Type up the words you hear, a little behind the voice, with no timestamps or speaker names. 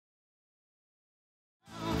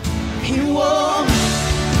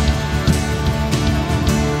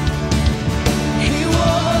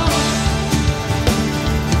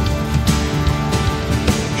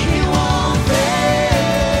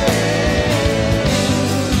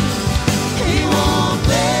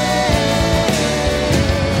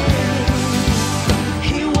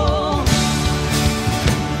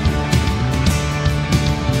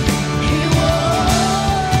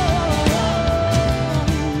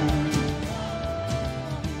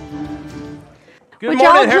Good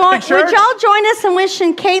morning, Heritage Church. Would y'all join us in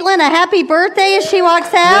wishing Caitlin a happy birthday as she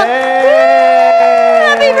walks out? Yay!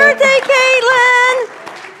 Happy birthday,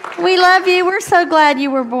 Caitlin! We love you. We're so glad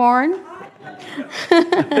you were born.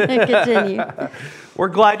 Continue. We're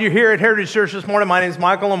glad you're here at Heritage Church this morning. My name is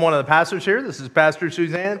Michael. I'm one of the pastors here. This is Pastor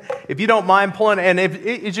Suzanne. If you don't mind pulling, and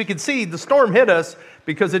as you can see, the storm hit us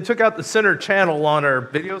because it took out the center channel on our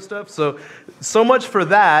video stuff. So much for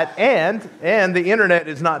that. And the internet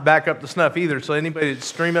is not back up to snuff either. So anybody that's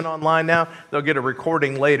streaming online now, they'll get a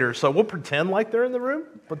recording later. So we'll pretend like they're in the room,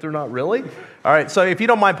 but they're not really. All right. So if you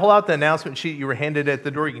don't mind, pull out the announcement sheet you were handed at the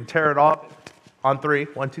door. You can tear it off on 3.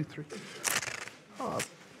 1, 2, 3. Oh.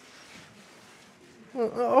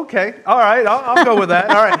 Okay. All right. I'll go with that.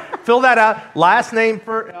 All right. Fill that out. Last name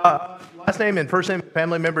and first name of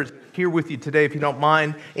family members here with you today, if you don't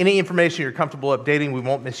mind. Any information you're comfortable updating, we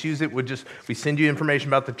won't misuse it. We send you information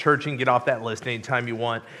about the church. You can get off that list anytime you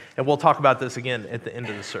want. And we'll talk about this again at the end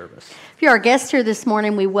of the service. If you're our guest here this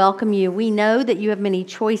morning, we welcome you. We know that you have many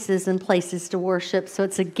choices and places to worship, so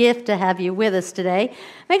it's a gift to have you with us today.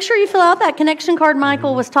 Make sure you fill out that connection card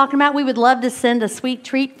Michael was talking about. We would love to send a sweet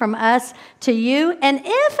treat from us to you. And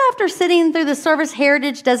if after sitting through the service,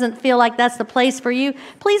 Heritage doesn't feel like that's the place for you,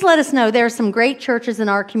 please let us know. There are some great churches in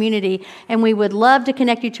our community, and we would love to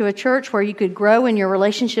connect you to a church where you could grow in your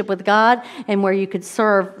relationship with God and where you could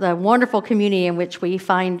serve the wonderful community in which we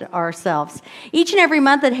find ourselves. Each and every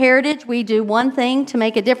month at Heritage, we do one thing to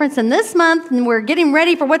make a difference. And this month, and we're getting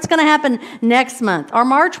ready for what's going to happen next month. Our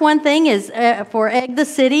March 1 thing is for Egg the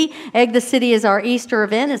City. Egg the City is our Easter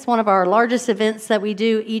event. It's one of our largest events that we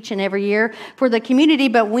do each and every year for the community,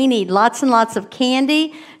 but we need lots and lots of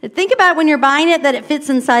candy. Think about when you're buying it that it fits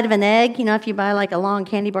inside of an egg. You know, if you buy like a long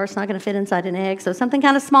candy bar, it's not going to fit inside an egg. So something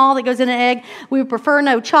kind of small that goes in an egg. We would prefer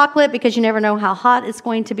no chocolate because you never know how hot it's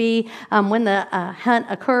going to be when the hunt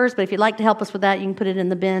occurs. But if you'd like to help us with that, you can put it in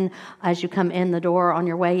the bin as you come in the door on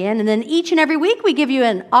your way in. And then each and every week we give you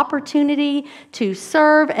an opportunity to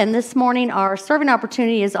serve. And this morning our serving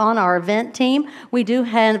opportunity is on our event team. We do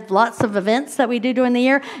have lots of events that we do during the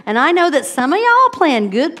year. And I know that some of y'all plan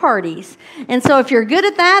good parties. And so if you're good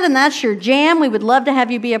at that and that's your jam, we would love to have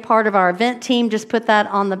you be a part of our event team. Just put that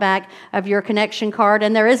on the back of your connection card.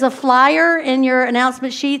 And there is a flyer in your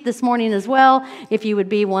announcement sheet this morning as well, if you would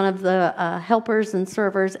be one of the helpers and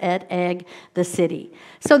servers at Egg the City.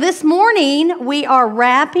 So this morning, we are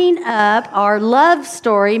wrapping up our Love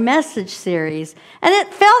Story message series. And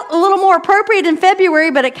it felt a little more appropriate in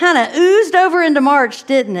February, but it kind of oozed over into March,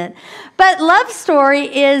 didn't it? But Love Story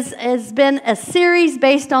has been a series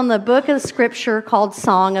based on the book of Scripture called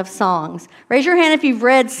Song of Songs. Raise your hand if you've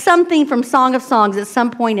read something from Song of Songs at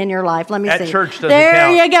some point in your life. Let me see. At church doesn't there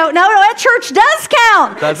count. You go. No, at church does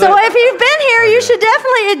count. Does so it? if you've been here, you should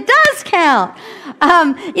definitely, it does count.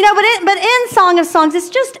 But in Song of Songs, it's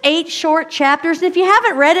just 8 short chapters. And if you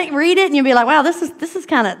haven't read it, read it, and you'll be like, wow, this is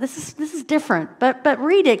different. But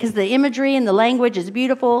read it because the imagery and the language is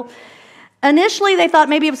beautiful. Initially, they thought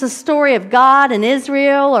maybe it was a story of God and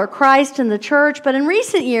Israel or Christ and the church, but in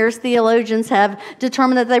recent years, theologians have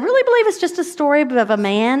determined that they really believe it's just a story of a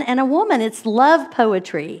man and a woman. It's love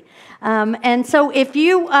poetry. And so if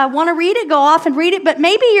you want to read it, go off and read it, but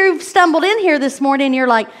maybe you've stumbled in here this morning and you're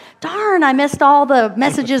like, darn, I missed all the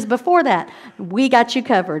messages before that. We got you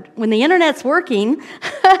covered. When the internet's working,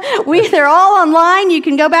 they're all online. You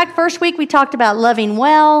can go back. First week, we talked about loving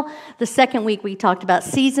well. The second week, we talked about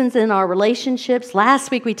seasons in our relationships. Last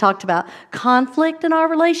week, we talked about conflict in our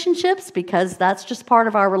relationships because that's just part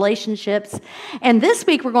of our relationships. And this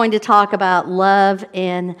week, we're going to talk about love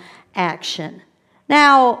in action.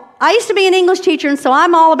 Now, I used to be an English teacher, and so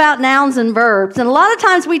I'm all about nouns and verbs. And a lot of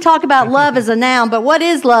times we talk about love as a noun, but what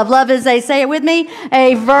is love? Love is say it with me,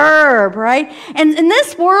 a verb, right? And in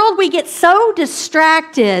this world, we get so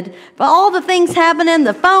distracted by all the things happening,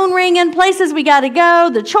 the phone ringing, places we got to go,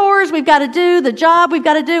 the chores we've got to do, the job we've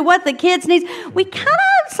got to do, what the kids need. We kind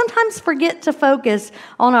of sometimes forget to focus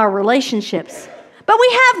on our relationships. But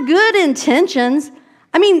we have good intentions.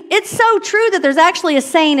 I mean, it's so true that there's actually a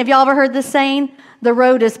saying. Have y'all ever heard this saying? The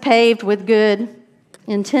road is paved with good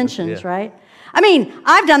intentions, right? I mean,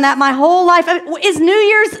 I've done that my whole life. Is New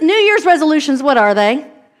Year's resolutions, what are they?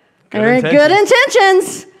 Good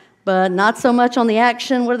intentions. But not so much on the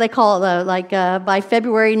action. What do they call it? By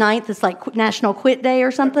February 9th, it's like National Quit Day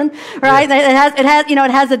or something, right? Yeah. It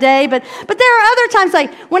has a day. But there are other times,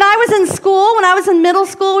 like when I was in school, when I was in middle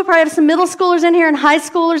school, we probably have some middle schoolers in here and high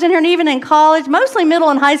schoolers in here, and even in college, mostly middle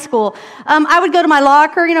and high school. I would go to my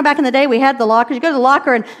locker. You know, back in the day, we had the lockers. You go to the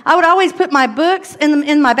locker, and I would always put my books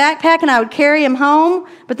in my backpack, and I would carry them home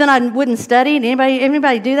but then I wouldn't study. And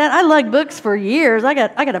anybody do that? I lugged books for years. I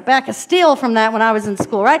got a back of steel from that when I was in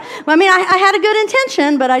school, right? Well, I mean, I had a good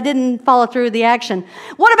intention, but I didn't follow through with the action.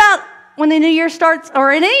 What about when the new year starts,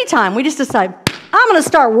 or at any time, we just decide, I'm going to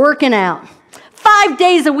start working out. 5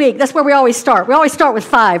 days a week. That's where we always start. We always start with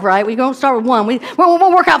 5, right? We don't start with 1.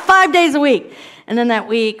 We'll work out 5 days a week. And then that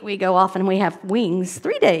week, we go off and we have wings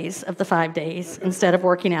 3 days of the 5 days instead of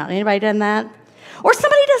working out. Anybody done that? Or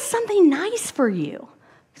somebody does something nice for you.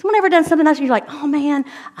 Someone ever done something nice and you're like, oh man,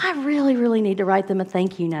 I really, really need to write them a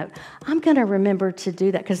thank you note. I'm going to remember to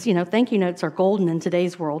do that because, thank you notes are golden in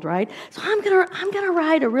today's world, right? So I'm gonna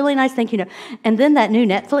write a really nice thank you note. And then that new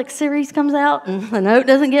Netflix series comes out and the note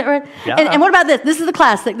doesn't get read. Yeah. And what about this? This is the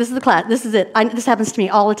classic. This is it. This happens to me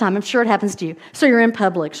all the time. I'm sure it happens to you. So you're in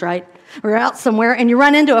Publix, right? Or out somewhere and you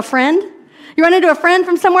run into a friend. You run into a friend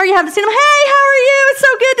from somewhere, you haven't seen them. Hey, how are you? It's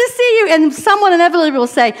so good to see you. And someone inevitably will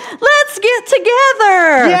say, let's get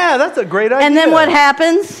together. Yeah, that's a great idea. And then what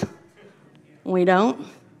happens? We don't.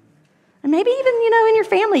 And maybe even, in your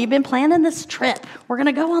family, you've been planning this trip. We're going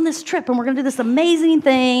to go on this trip, and we're going to do this amazing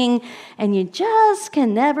thing, and you just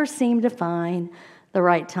can never seem to find the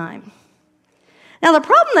right time. Now, the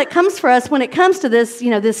problem that comes for us when it comes to this,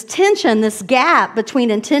 this tension, this gap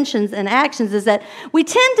between intentions and actions is that we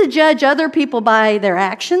tend to judge other people by their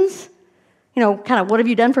actions. Kind of, what have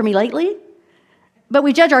you done for me lately? But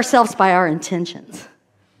we judge ourselves by our intentions.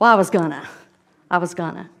 Well, I was gonna.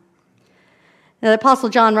 Now, the Apostle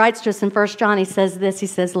John writes to us in 1 John, he says this, he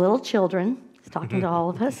says, little children, he's talking to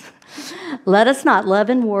all of us, let us not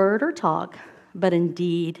love in word or talk, but in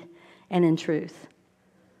deed and in truth.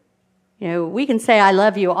 We can say, I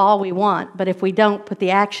love you all we want, but if we don't put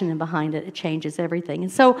the action in behind it, it changes everything.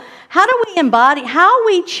 And so how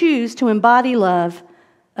we choose to embody love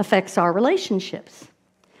affects our relationships.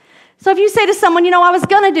 So if you say to someone, I was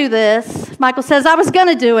going to do this, Michael says, I was going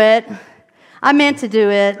to do it, I meant to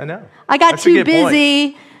do it, I know. I got too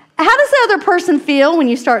busy. How does the other person feel when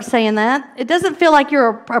you start saying that? It doesn't feel like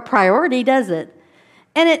you're a priority, does it?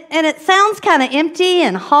 And it sounds kind of empty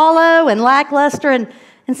and hollow and lackluster, and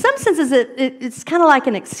in some senses, it's kind of like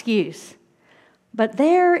an excuse. But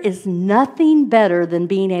there is nothing better than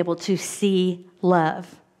being able to see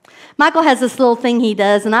love. Michael has this little thing he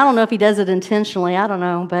does, and I don't know if he does it intentionally, I don't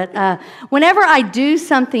know, but whenever I do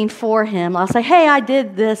something for him, I'll say, hey, I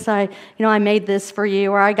did this, I made this for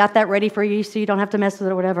you, or I got that ready for you so you don't have to mess with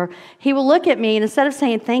it or whatever. He will look at me, and instead of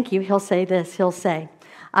saying thank you, he'll say this, he'll say,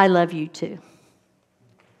 I love you too.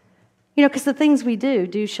 Because the things we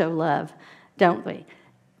do show love, don't we?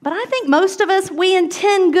 But I think most of us, we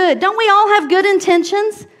intend good. Don't we all have good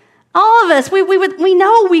intentions? All of us, we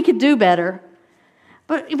know we could do better.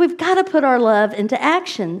 But we've got to put our love into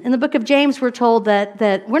action. In the book of James, we're told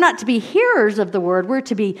that we're not to be hearers of the word, we're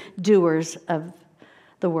to be doers of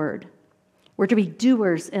the word. We're to be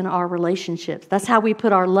doers in our relationships. That's how we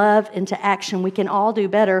put our love into action. We can all do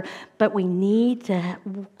better, but we need to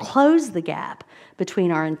close the gap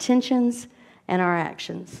between our intentions and our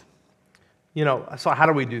actions. So how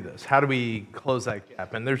do we do this? How do we close that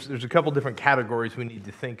gap? And there's a couple different categories we need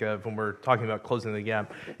to think of when we're talking about closing the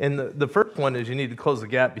gap. And the first one is you need to close the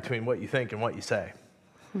gap between what you think and what you say.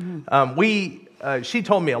 Mm-hmm. She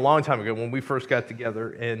told me a long time ago when we first got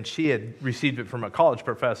together, and she had received it from a college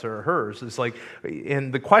professor of hers. It's like,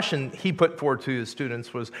 and the question he put forward to his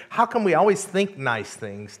students was, how come we always think nice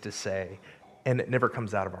things to say, and it never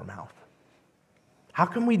comes out of our mouth? How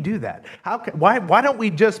can we do that? Why don't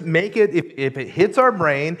we just make it, if it hits our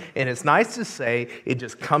brain and it's nice to say, it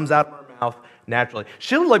just comes out of our mouth naturally.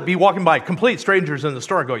 She'll be walking by complete strangers in the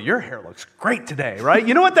store and go, your hair looks great today, right?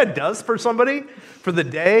 You know what that does for somebody for the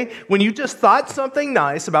day? When you just thought something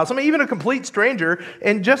nice about somebody, even a complete stranger,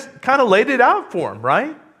 and just kind of laid it out for them,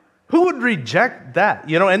 right? Who would reject that?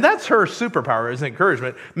 And that's her superpower, is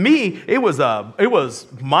encouragement. Me, it was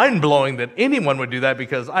mind-blowing that anyone would do that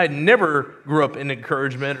because I never grew up in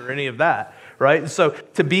encouragement or any of that, right? So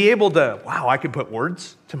to be able to, wow, I can put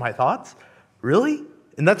words to my thoughts? Really?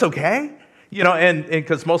 And that's okay? And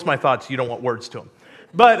because most of my thoughts, you don't want words to them.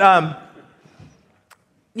 But,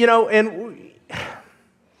 and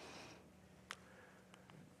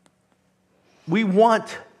we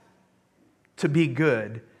want to be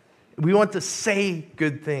good. We want to say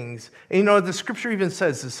good things. And the scripture even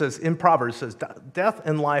says, in Proverbs, it says, death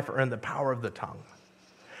and life are in the power of the tongue.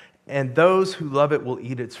 And those who love it will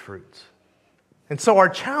eat its fruits. And so our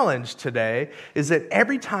challenge today is that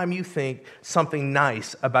every time you think something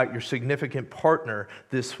nice about your significant partner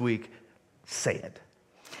this week, say it.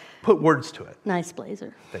 Put words to it. Nice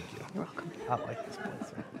blazer. Thank you. You're welcome. I like this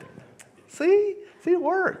blazer. See, it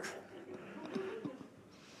works.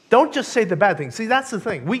 Don't just say the bad things. See, that's the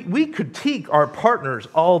thing. We critique our partners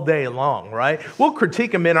all day long, right? We'll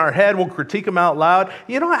critique them in our head. We'll critique them out loud.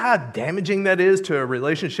 You know how damaging that is to a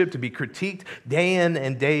relationship to be critiqued day in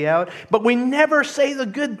and day out? But we never say the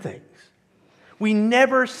good things. We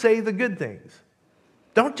never say the good things.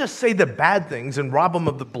 Don't just say the bad things and rob them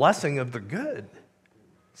of the blessing of the good.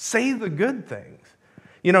 Say the good things.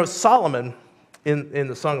 You know, Solomon in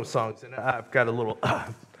the Song of Songs, and I've got a little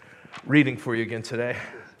reading for you again today.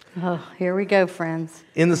 Oh, here we go, friends.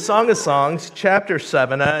 In the Song of Songs, chapter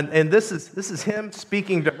 7, and this is him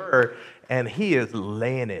speaking to her, and he is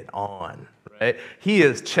laying it on, right? He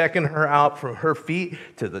is checking her out from her feet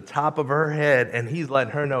to the top of her head, and he's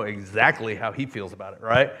letting her know exactly how he feels about it,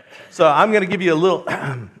 right? So I'm going to give you a little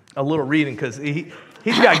a little reading because he's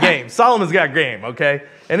got game. Solomon's got game, okay?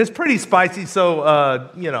 And it's pretty spicy, so,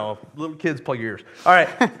 little kids, plug your ears. All right.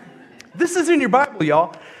 This is in your Bible,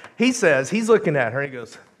 y'all. He says, he's looking at her, and he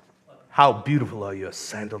goes, "How beautiful are your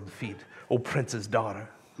sandaled feet, O prince's daughter.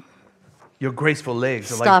 Your graceful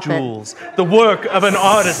legs are like jewels, the work of an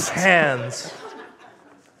artist's hands.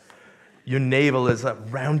 Your navel is a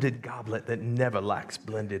rounded goblet that never lacks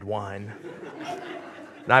blended wine."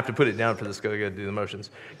 And I have to put it down for this guy. I got to do the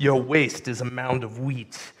motions. "Your waist is a mound of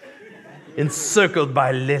wheat, encircled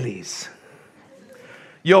by lilies.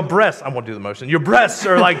 Your breasts," I won't do the motion. "Your breasts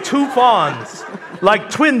are like two fawns,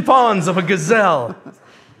 like twin fawns of a gazelle."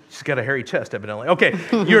 She's got a hairy chest, evidently. Okay,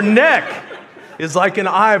 "Your neck is like an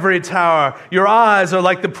ivory tower. Your eyes are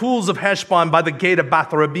like the pools of Heshbon by the gate of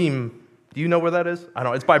Bath Rabbim." Do you know where that is? I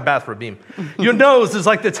don't know. It's by Bath Rabbim. "Your nose is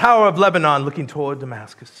like the tower of Lebanon looking toward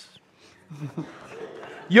Damascus.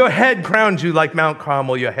 Your head crowns you like Mount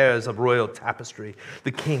Carmel. Your hair is of royal tapestry.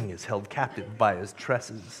 The king is held captive by his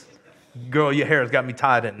tresses." Girl, your hair has got me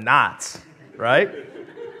tied in knots, right?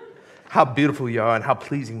 "How beautiful you are and how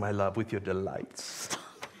pleasing, my love, with your delights."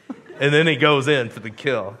 And then he goes in for the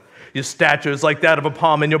kill. "Your stature is like that of a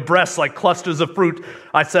palm, and your breasts like clusters of fruit.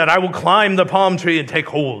 I said, I will climb the palm tree and take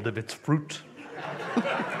hold of its fruit."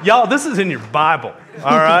 Y'all, this is in your Bible,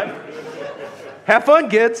 all right? Have fun,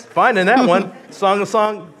 kids, finding that one. Song of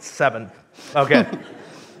Song 7. Okay.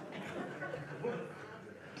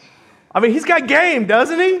 I mean, he's got game,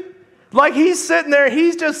 doesn't he? Like, he's sitting there,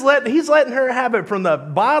 he's letting her have it from the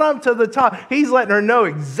bottom to the top. He's letting her know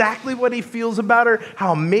exactly what he feels about her,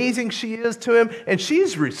 how amazing she is to him, and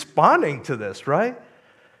she's responding to this, right?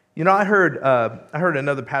 You know, I heard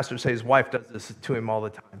another pastor say his wife does this to him all the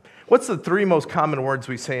time. What's the 3 most common words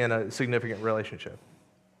we say in a significant relationship?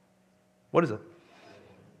 What is it?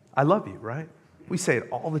 I love you, right? We say it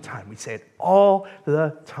all the time. We say it all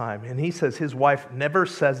the time. And he says his wife never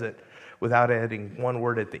says it without adding one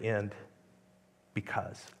word at the end: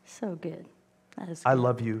 because. So good. That is good. I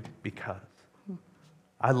love you because.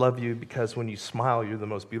 I love you because when you smile, you're the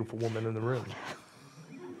most beautiful woman in the room.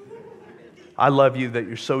 I love you that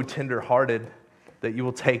you're so tender-hearted that you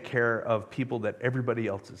will take care of people that everybody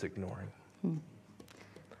else is ignoring.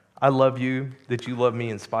 I love you that you love me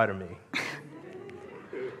in spite of me.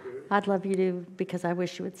 I'd love you to because I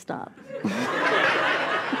wish you would stop.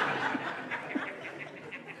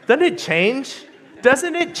 Doesn't it change?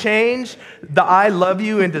 Doesn't it change the "I love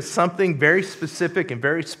you" into something very specific and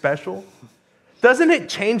very special? Doesn't it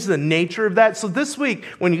change the nature of that? So this week,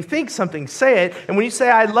 when you think something, say it. And when you say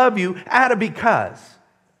 "I love you," add a because.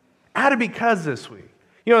 Add a because this week.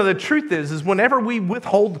 You know, the truth is whenever we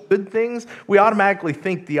withhold good things, we automatically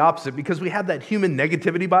think the opposite because we have that human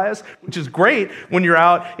negativity bias, which is great when you're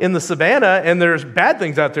out in the savannah and there's bad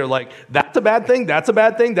things out there like, that's a bad thing,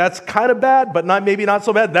 that's kind of bad, but maybe not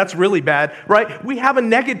so bad, that's really bad, right? We have a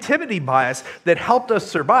negativity bias that helped us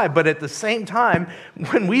survive, but at the same time,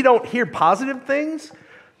 when we don't hear positive things,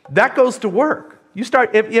 that goes to work.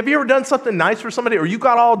 Have you ever done something nice for somebody, or you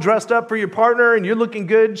got all dressed up for your partner and you're looking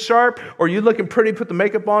good, sharp, or you're looking pretty, put the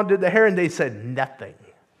makeup on, did the hair, and they said nothing?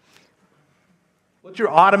 What's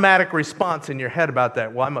your automatic response in your head about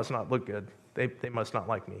that? Well, I must not look good. They must not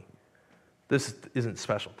like me. This isn't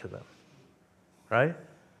special to them, right?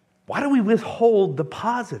 Why do we withhold the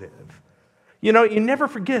positive? You know, you never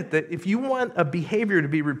forget that if you want a behavior to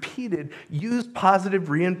be repeated, use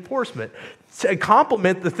positive reinforcement.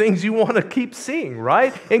 Compliment the things you want to keep seeing,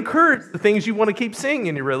 right? Encourage the things you want to keep seeing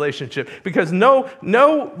in your relationship. Because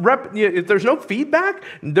if there's no feedback,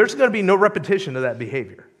 there's going to be no repetition of that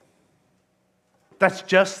behavior. That's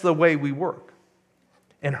just the way we work.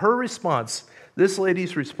 And her response, this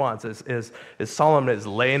lady's response is Solomon is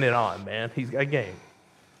laying it on, man. He's got game.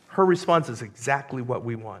 Her response is exactly what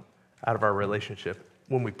we want out of our relationship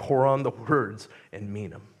when we pour on the words and mean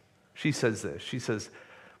them. She says this. She says,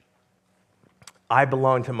 "I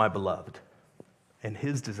belong to my beloved, and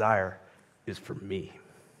his desire is for me.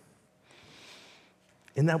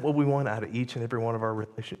 Isn't that what we want out of each and every one of our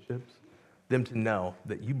relationships? Them to know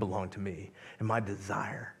that you belong to me, and my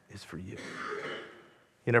desire is for you.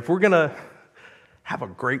 You know, if we're going to have a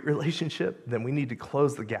great relationship, then we need to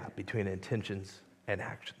close the gap between intentions and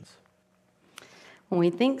actions. When we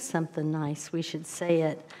think something nice, we should say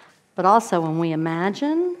it. But also, when we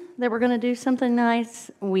imagine that we're going to do something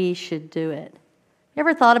nice, we should do it. You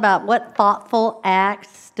ever thought about what thoughtful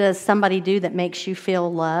acts does somebody do that makes you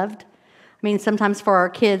feel loved? I mean, sometimes for our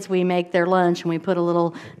kids, we make their lunch and we put a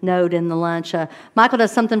little note in the lunch. Michael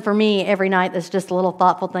does something for me every night that's just a little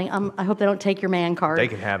thoughtful thing. I hope they don't take your man card. They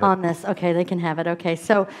can have it. On this. Okay, they can have it. Okay,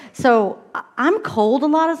 so I'm cold a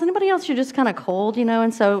lot. Is anybody else? You're just kind of cold, you know?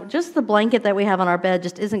 And so just the blanket that we have on our bed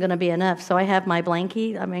just isn't going to be enough. So I have my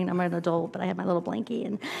blankie. I mean, I'm an adult, but I have my little blankie.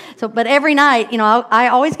 And so, but every night, you know, I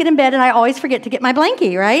always get in bed and I always forget to get my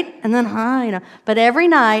blankie, right? And then, you know, but every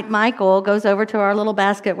night Michael goes over to our little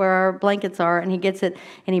basket where our blankets are, and he gets it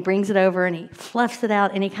and he brings it over and he fluffs it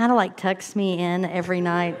out and he kind of like tucks me in every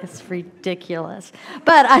night. It's ridiculous,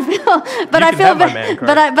 but I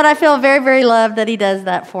feel very, very loved that he does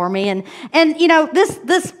that for me. And you know,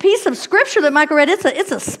 this piece of scripture that Michael read, it's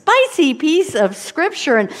a spicy piece of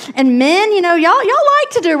scripture. And men, you know, y'all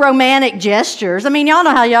like to do romantic gestures. I mean, y'all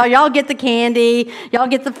know how y'all get the candy, y'all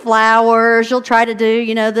get the flowers, you'll try to do,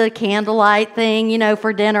 you know, the candlelight thing, you know,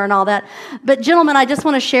 for dinner and all that. But gentlemen, I just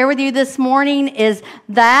want to share with you this morning is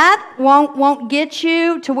that won't get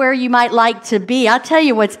you to where you might like to be. I'll tell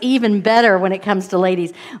you what's even better when it comes to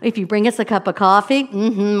ladies. If you bring us a cup of coffee,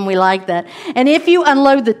 we like that. And if you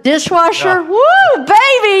unload the dishwasher, woo,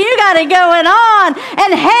 baby, you got it going on.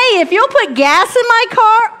 And hey, if you'll put gas in my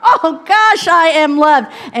car, oh gosh, I am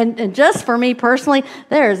loved. And just for me personally,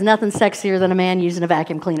 there is nothing sexier than a man using a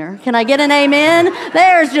vacuum cleaner. Can I get an amen?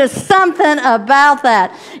 There's just something about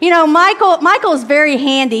that. You know, Michael is very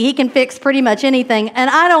handy. He can fix pretty much anything, and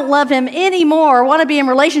I don't love him anymore, want to be in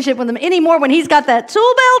relationship with him anymore when he's got that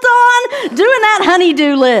tool belt on, doing that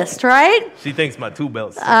honey-do list, right? She thinks my tool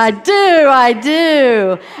belt's sexy. I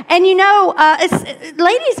do. And you know,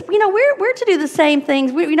 ladies, you know, we're to do the same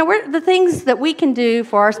things. We're the things that we can do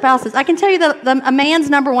for our spouses. I can tell you that a man's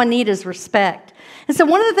number one need is respect. And so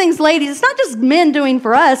one of the things, ladies, it's not just men doing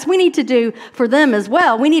for us. We need to do for them as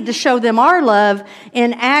well. We need to show them our love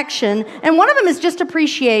in action. And one of them is just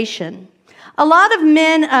appreciation. A lot of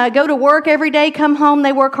men go to work every day, come home,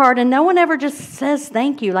 they work hard, and no one ever just says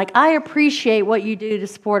thank you. Like, I appreciate what you do to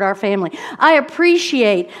support our family. I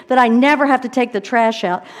appreciate that I never have to take the trash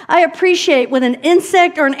out. I appreciate when an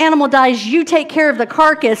insect or an animal dies, you take care of the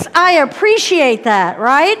carcass. I appreciate that,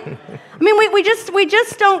 right? I mean, we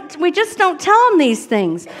just don't tell them these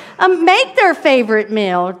things. Make their favorite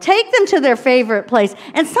meal, take them to their favorite place,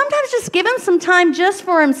 and sometimes just give him some time just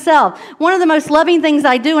for himself. One of the most loving things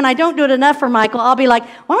I do, and I don't do it enough for Michael, I'll be like,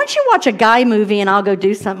 why don't you watch a guy movie and I'll go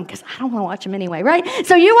do something, because I don't want to watch him anyway, right?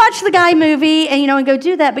 So you watch the guy movie and go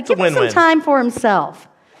do that, but give him some time for himself.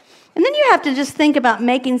 And then you have to just think about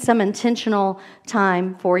making some intentional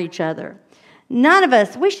time for each other. None of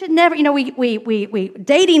us, we should never,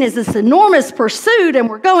 dating is this enormous pursuit and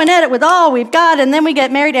we're going at it with all we've got, and then we get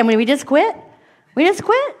married and we just quit. We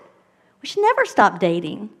should never stop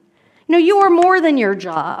dating. You know, you are more than your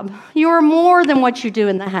job. You are more than what you do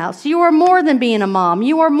in the house. You are more than being a mom.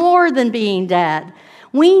 You are more than being dad.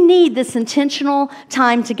 We need this intentional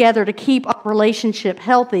time together to keep our relationship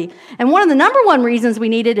healthy. And one of the number one reasons we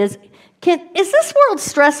need it is this world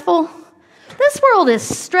stressful? This world is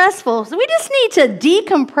stressful, so we just need to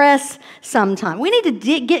decompress sometime. We need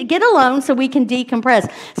to get alone so we can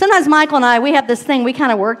decompress. Sometimes Michael and I, we have this thing, we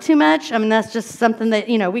kind of work too much. I mean, that's just something that,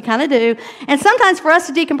 we kind of do. And sometimes for us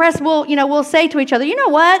to decompress, we'll say to each other, you know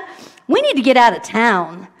what? We need to get out of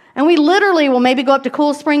town. And we literally will maybe go up to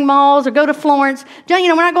Cool Spring Malls or go to Florence.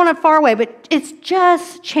 We're not going far away, but it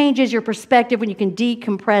just changes your perspective when you can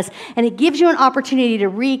decompress, and it gives you an opportunity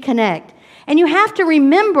to reconnect. And you have to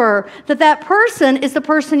remember that person is the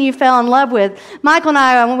person you fell in love with. Michael and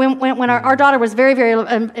I, when our daughter was very, very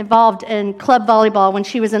involved in club volleyball when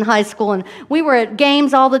she was in high school, and we were at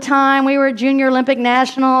games all the time. We were at Junior Olympic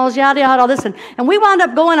Nationals, yada, yada, all this. And we wound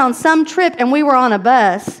up going on some trip, and we were on a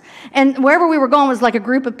bus. And wherever we were going was like a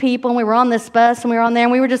group of people, and we were on this bus, and we were on there,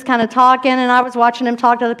 and we were just kind of talking, and I was watching him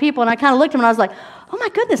talk to other people, and I kind of looked at him, and I was like, oh my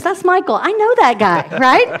goodness, that's Michael. I know that guy,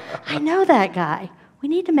 right? I know that guy. We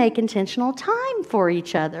need to make intentional time for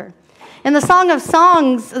each other. In the Song of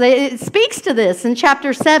Songs, it speaks to this in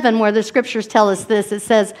chapter 7, where the scriptures tell us this. It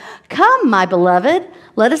says, "Come, my beloved,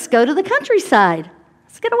 let us go to the countryside."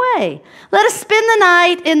 Let's get away. Let us spend the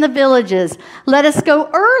night in the villages. Let us go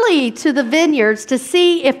early to the vineyards to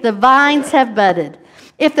see if the vines have budded,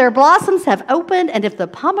 if their blossoms have opened, and if the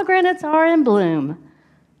pomegranates are in bloom.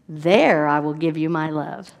 There I will give you my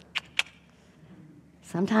love.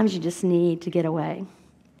 Sometimes you just need to get away.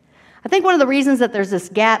 I think one of the reasons that there's this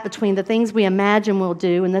gap between the things we imagine we'll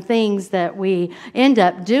do and the things that we end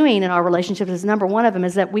up doing in our relationships is, number one of them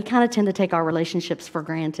is that we kind of tend to take our relationships for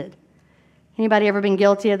granted. Anybody ever been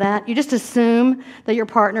guilty of that? You just assume that your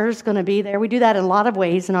partner is going to be there. We do that in a lot of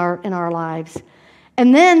ways in our lives.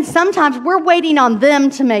 And then sometimes we're waiting on them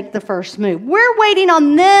to make the first move. We're waiting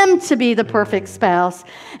on them to be the perfect spouse.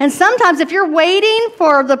 And sometimes if you're waiting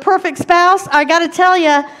for the perfect spouse, I got to tell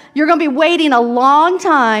you, you're going to be waiting a long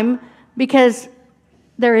time, because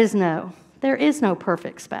there is no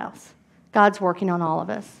perfect spouse. God's working on all of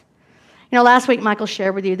us. You know, last week Michael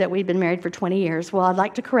shared with you that we'd been married for 20 years. Well, I'd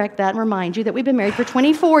like to correct that and remind you that we've been married for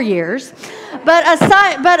 24 years. But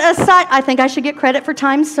aside, I think I should get credit for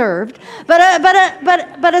time served. But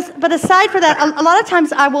aside for that, a lot of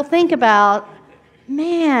times I will think about,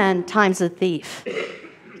 man, time's a thief.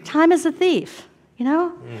 Time is a thief. You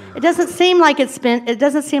know, it doesn't seem like it's been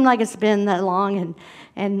that long,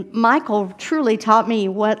 and Michael truly taught me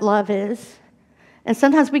what love is. And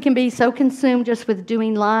sometimes we can be so consumed just with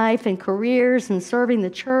doing life and careers and serving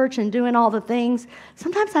the church and doing all the things.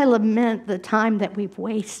 Sometimes I lament the time that we've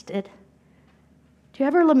wasted. Do you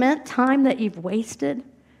ever lament time that you've wasted,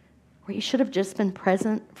 where you should have just been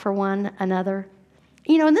present for one another?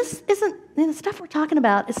 You know, and this isn't, the stuff we're talking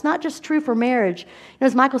about, it's not just true for marriage. You know,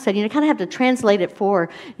 as Michael said, you kind of have to translate it for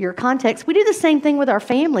your context. We do the same thing with our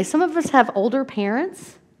family. Some of us have older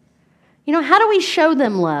parents. You know, how do we show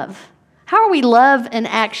them love? How are we love in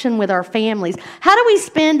action with our families? How do we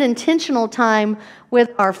spend intentional time with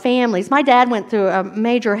our families? My dad went through a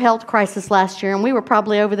major health crisis last year, and we were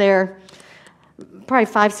probably over there probably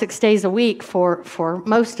 5-6 days a week for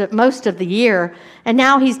most of the year, and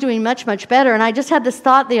now he's doing much better. And I just had this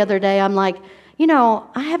thought the other day. I'm like, you know,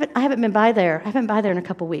 I haven't been by there. I haven't been by there in a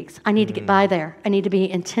couple weeks. I need to get by there. I need to be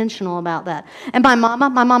intentional about that. And my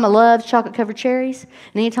mama loves chocolate covered cherries.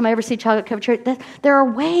 And anytime I ever see chocolate covered cherries, there are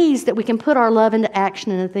ways that we can put our love into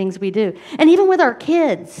action in the things we do. And even with our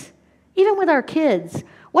kids,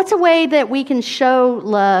 what's a way that we can show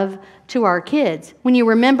love to our kids? When you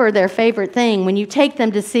remember their favorite thing, when you take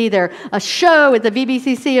them to see a show at the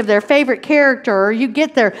VBCC of their favorite character, or you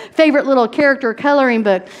get their favorite little character coloring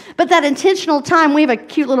book. But that intentional time, we have a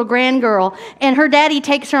cute little grandgirl, and her daddy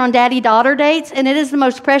takes her on daddy-daughter dates, and it is the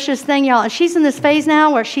most precious thing, y'all. And she's in this phase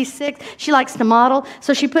now where she's 6. She likes to model,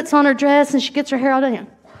 so she puts on her dress, and she gets her hair all done.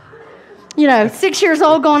 You know, 6 years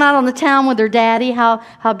old, going out on the town with her daddy.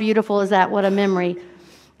 How beautiful is that? What a memory.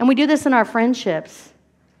 And we do this in our friendships.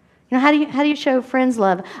 You know, how do you show friends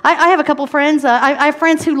love? I have a couple friends. I have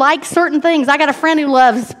friends who like certain things. I got a friend who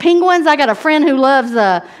loves penguins. I got a friend who loves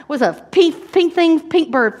what's a pink thing?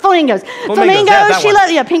 Pink bird. Flamingos. Flamingos. She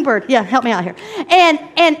loves pink bird. Yeah, help me out here.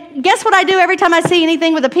 And guess what I do every time I see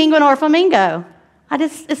anything with a penguin or a flamingo?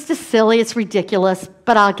 It's just silly. It's ridiculous,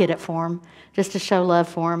 but I'll get it for them just to show love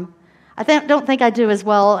for them. Don't think I do as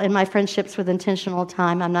well in my friendships with intentional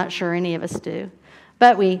time. I'm not sure any of us do,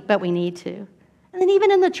 but we need to. And then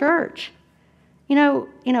even in the church, you know,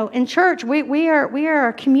 in church, we are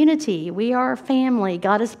a community. We are a family.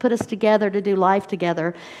 God has put us together to do life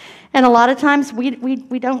together. And a lot of times we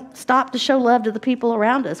don't stop to show love to the people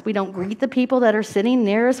around us. We don't greet the people that are sitting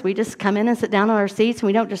near us. We just come in and sit down on our seats, and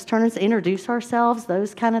we don't just turn and introduce ourselves,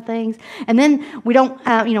 those kind of things. And then we don't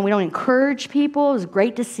encourage people. It was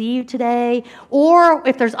great to see you today. Or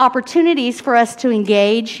if there's opportunities for us to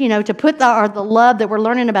engage, you know, to put the love that we're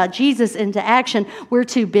learning about Jesus into action, we're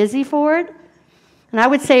too busy for it. And I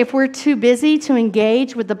would say if we're too busy to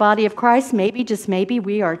engage with the body of Christ, maybe, just maybe,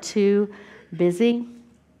 we are too busy.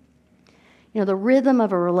 You know, the rhythm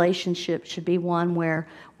of a relationship should be one where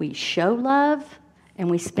we show love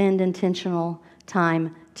and we spend intentional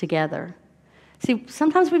time together. See,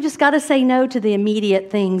 sometimes we've just got to say no to the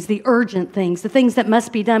immediate things, the urgent things, the things that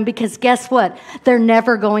must be done, because guess what? They're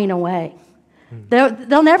never going away.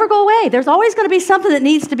 They'll never go away. There's always going to be something that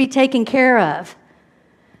needs to be taken care of.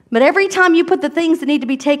 But every time you put the things that need to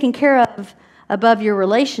be taken care of above your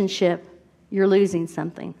relationship, you're losing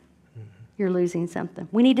something. You're losing something.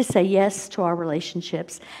 We need to say yes to our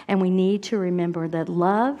relationships, and we need to remember that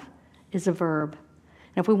love is a verb.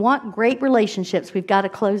 And if we want great relationships, we've got to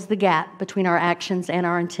close the gap between our actions and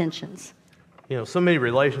our intentions. You know, so many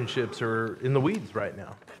relationships are in the weeds right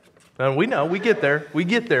now. And we know, we get there.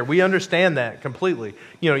 We understand that completely.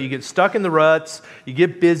 You get stuck in the ruts, you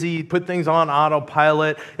get busy, you put things on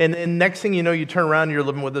autopilot, and next thing you know, you turn around and you're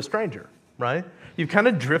living with a stranger, right? You've kind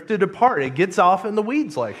of drifted apart. It gets off in the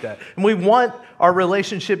weeds like that. And we want our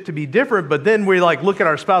relationship to be different, but then we look at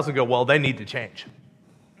our spouse and go, well, they need to change,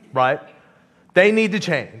 right? They need to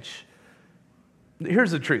change.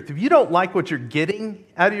 Here's the truth. If you don't like what you're getting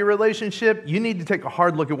out of your relationship, you need to take a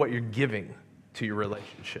hard look at what you're giving to your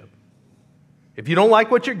relationship. If you don't like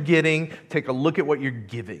what you're getting, take a look at what you're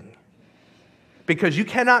giving. Because you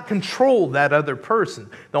cannot control that other person.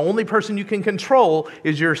 The only person you can control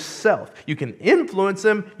is yourself. You can influence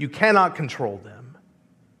them, you cannot control them.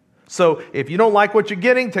 So if you don't like what you're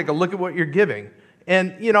getting, take a look at what you're giving.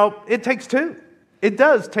 And, it takes two. It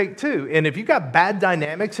does take two. And if you've got bad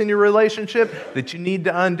dynamics in your relationship that you need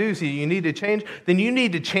to undo, so you need to change, then you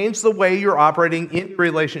need to change the way you're operating in your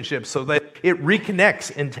relationship so that it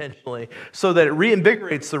reconnects intentionally, so that it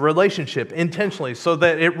reinvigorates the relationship intentionally, so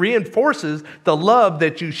that it reinforces the love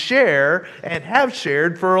that you share and have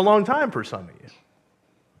shared for a long time for some of you.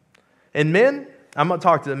 And men, I'm going to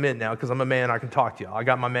talk to the men now because I'm a man, I can talk to y'all. I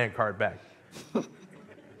got my man card back.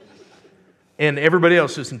 And everybody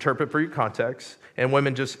else just interpret for your context. And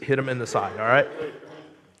women just hit them in the side, all right?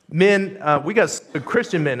 Men, we got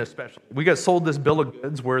Christian men especially. We got sold this bill of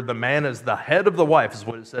goods where the man is the head of the wife, is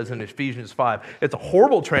what it says in Ephesians 5. It's a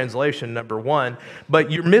horrible translation, number one,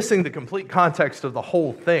 but you're missing the complete context of the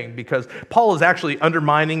whole thing because Paul is actually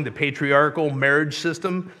undermining the patriarchal marriage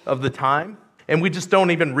system of the time. And we just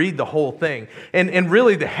don't even read the whole thing. And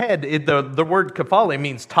really the head, the word kephale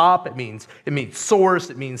means top, it means source,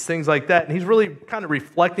 it means things like that. And he's really kind of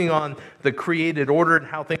reflecting on the created order and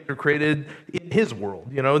how things are created in his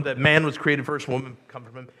world. That man was created first, woman come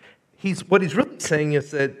from him. What he's really saying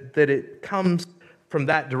is that it comes from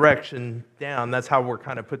that direction down. That's how we're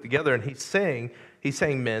kind of put together. And he's saying,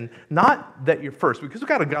 men, not that you're first, because we've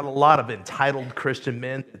got a lot of entitled Christian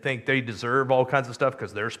men that think they deserve all kinds of stuff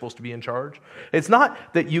because they're supposed to be in charge. It's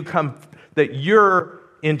not that you're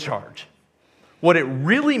in charge. What it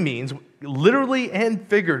really means, literally and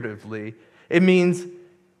figuratively, it means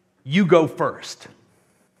you go first.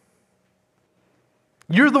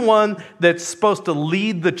 You're the one that's supposed to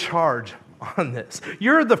lead the charge on this.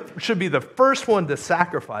 Should be the first one to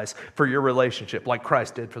sacrifice for your relationship like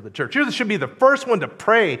Christ did for the church. You should be the first one to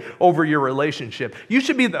pray over your relationship. You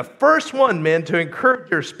should be the first one, men, to encourage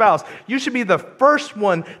your spouse. You should be the first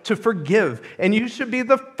one to forgive. And you should be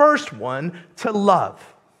the first one to love.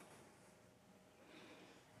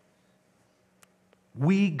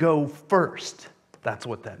 We go first. That's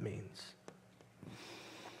what that means.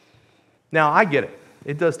 Now, I get it.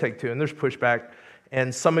 It does take two, and there's pushback.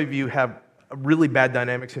 And some of you have really bad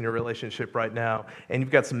dynamics in your relationship right now, and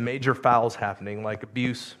you've got some major fouls happening, like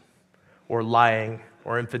abuse or lying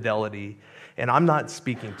or infidelity. And I'm not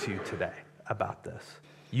speaking to you today about this.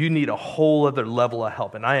 You need a whole other level of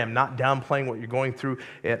help, and I am not downplaying what you're going through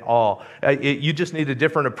at all. You just need a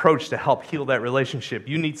different approach to help heal that relationship.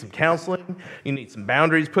 You need some counseling. You need some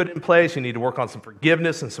boundaries put in place. You need to work on some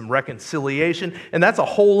forgiveness and some reconciliation, and that's a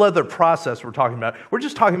whole other process we're talking about. We're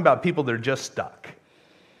just talking about people that are just stuck.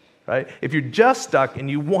 Right? If you're just stuck and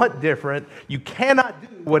you want different, you cannot do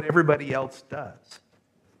what everybody else does.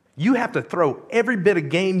 You have to throw every bit of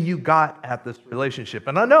game you got at this relationship.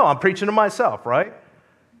 And I know I'm preaching to myself, right?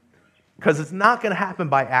 Because it's not going to happen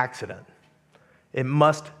by accident. It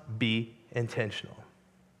must be intentional.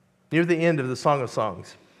 Near the end of the Song of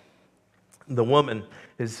Songs, the woman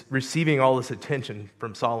is receiving all this attention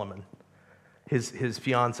from Solomon, his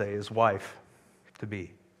fiancée, his wife to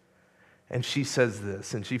be. And she says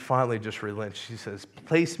this, and she finally just relents. She says,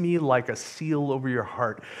 place me like a seal over your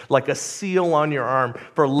heart, like a seal on your arm.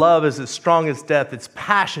 For love is as strong as death. Its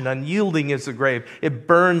passion, unyielding as the grave. It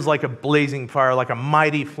burns like a blazing fire, like a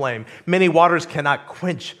mighty flame. Many waters cannot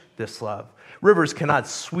quench this love. Rivers cannot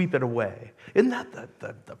sweep it away. Isn't that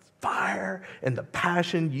the fire and the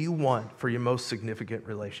passion you want for your most significant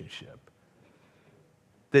relationship?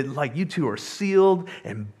 That like you two are sealed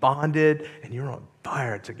and bonded, and you're on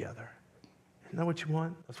fire together. Isn't that what you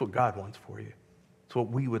want? That's what God wants for you. It's what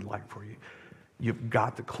we would like for you. You've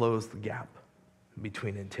got to close the gap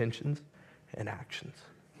between intentions and actions.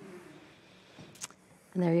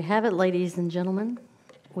 And there you have it, ladies and gentlemen.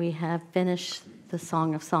 We have finished the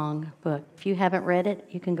Song of Song book. If you haven't read it,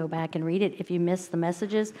 you can go back and read it. If you missed the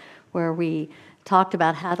messages where we talked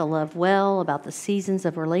about how to love well, about the seasons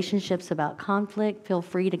of relationships, about conflict. Feel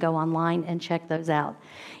free to go online and check those out.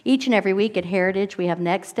 Each and every week at Heritage, we have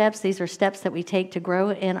next steps. These are steps that we take to grow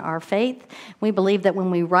in our faith. We believe that when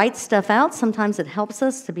we write stuff out, sometimes it helps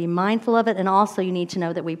us to be mindful of it, and also you need to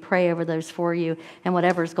know that we pray over those for you and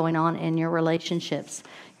whatever's going on in your relationships.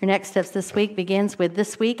 Your next steps this week begins with,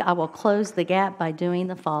 this week I will close the gap by doing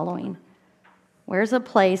the following. Where's a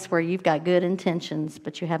place where you've got good intentions,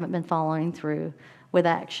 but you haven't been following through with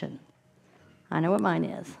action? I know what mine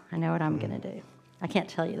is. I know what I'm going to do. I can't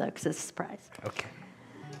tell you, though, because it's a surprise.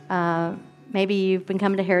 Okay. Maybe you've been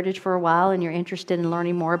coming to Heritage for a while and you're interested in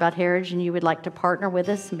learning more about Heritage and you would like to partner with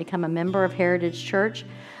us and become a member of Heritage Church.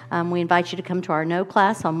 We invite you to come to our No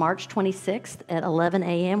class on March 26th at 11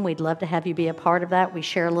 a.m. We'd love to have you be a part of that. We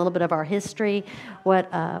share a little bit of our history,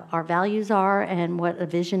 what our values are, and what a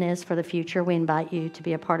vision is for the future. We invite you to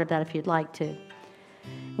be a part of that if you'd like to.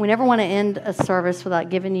 We never want to end a service without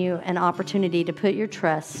giving you an opportunity to put your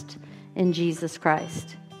trust in Jesus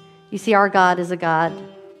Christ. You see, our God is a God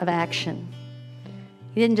of action.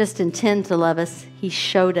 He didn't just intend to love us, He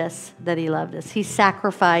showed us that He loved us. He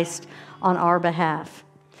sacrificed on our behalf.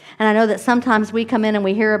 And I know that sometimes we come in and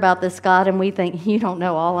we hear about this God and we think, you don't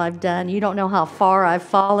know all I've done. You don't know how far I've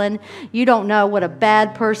fallen. You don't know what a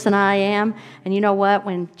bad person I am. And you know what?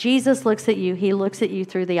 When Jesus looks at you, He looks at you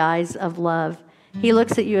through the eyes of love. He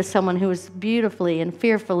looks at you as someone who is beautifully and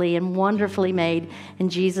fearfully and wonderfully made,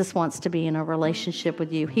 and Jesus wants to be in a relationship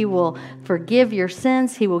with you. He will forgive your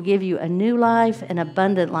sins. He will give you a new life, an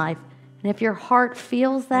abundant life. And if your heart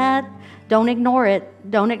feels that, don't ignore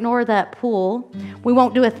it. Don't ignore that pull. We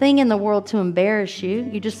won't do a thing in the world to embarrass you.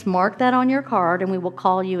 You just mark that on your card, and we will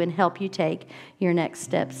call you and help you take your next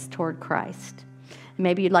steps toward Christ.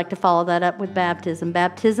 Maybe you'd like to follow that up with baptism.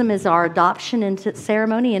 Baptism is our adoption into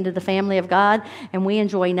ceremony into the family of God, and we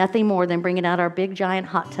enjoy nothing more than bringing out our big giant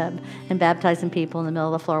hot tub and baptizing people in the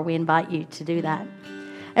middle of the floor. We invite you to do that.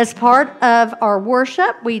 As part of our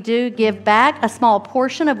worship, we do give back a small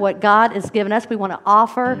portion of what God has given us. We want to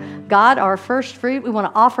offer God our first fruit. We want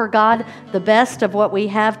to offer God the best of what we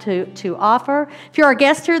have to offer. If you're our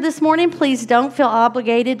guest here this morning, please don't feel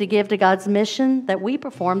obligated to give to God's mission that we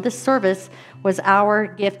perform. This service was our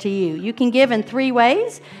gift to you. You can give in 3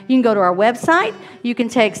 ways. You can go to our website, you can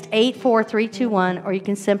text 84321, or you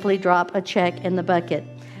can simply drop a check in the bucket.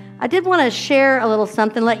 I did want to share a little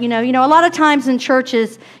something, let you know. You know, a lot of times in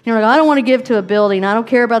churches, you know, I don't want to give to a building. I don't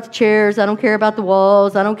care about the chairs. I don't care about the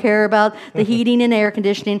walls. I don't care about the heating and air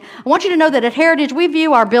conditioning. I want you to know that at Heritage, we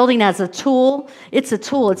view our building as a tool. It's a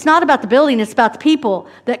tool. It's not about the building. It's about the people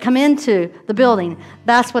that come into the building.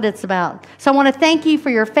 That's what it's about. So I want to thank you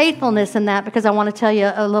for your faithfulness in that, because I want to tell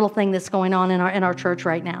you a little thing that's going on in our church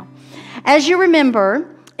right now. As you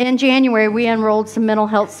remember, in January, we enrolled some mental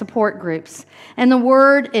health support groups. And the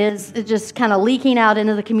word is just kind of leaking out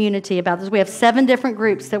into the community about this. We have 7 different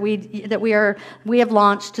groups that we have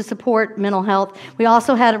launched to support mental health. We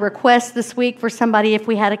also had a request this week for somebody if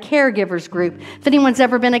we had a caregivers group. If anyone's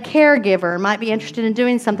ever been a caregiver and might be interested in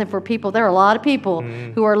doing something for people, there are a lot of people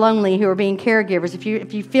who are lonely, who are being caregivers.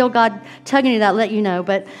 If you feel God tugging you that, let you know.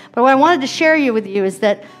 But what I wanted to share with you is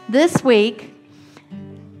that this week,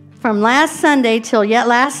 from last Sunday till yet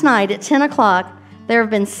last night at 10 o'clock, there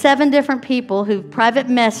have been 7 different people who've private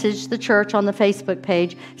messaged the church on the Facebook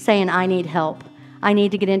page saying, I need help. I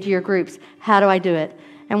need to get into your groups. How do I do it?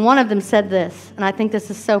 And one of them said this, and I think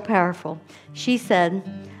this is so powerful. She said,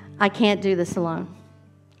 I can't do this alone.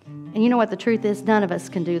 And you know what the truth is? None of us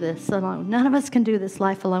can do this alone. None of us can do this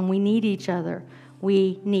life alone. We need each other.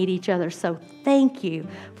 We need each other. So thank you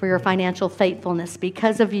for your financial faithfulness.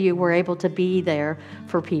 Because of you, we're able to be there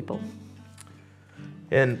for people.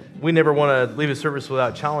 And we never want to leave a service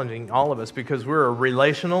without challenging all of us, because we're a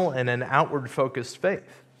relational and an outward-focused faith.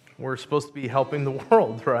 We're supposed to be helping the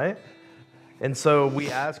world, right? And so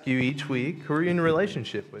we ask you each week, who are you in a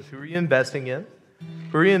relationship with? Who are you investing in?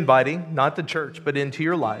 Who are you inviting, not to church, but into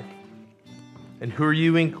your life? And who are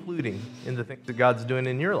you including in the things that God's doing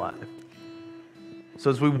in your life? So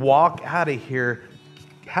as we walk out of here,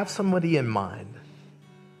 have somebody in mind.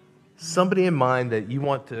 Somebody in mind that you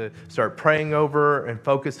want to start praying over and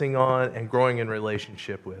focusing on and growing in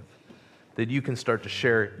relationship with, that you can start to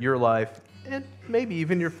share your life and maybe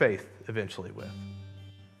even your faith eventually with.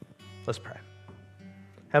 Let's pray.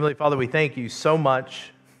 Heavenly Father, we thank you so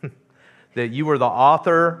much that you are the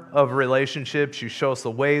author of relationships. You show us the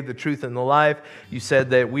way, the truth, and the life. You said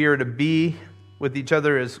that we are to be with each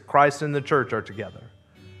other as Christ and the church are together.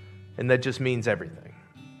 And that just means everything.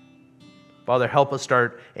 Father, help us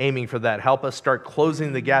start aiming for that. Help us start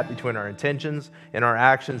closing the gap between our intentions and our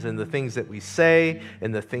actions and the things that we say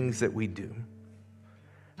and the things that we do.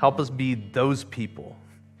 Help us be those people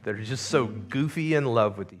that are just so goofy in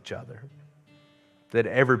love with each other that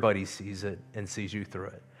everybody sees it and sees you through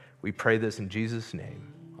it. We pray this in Jesus'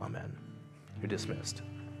 name. Amen. You're dismissed.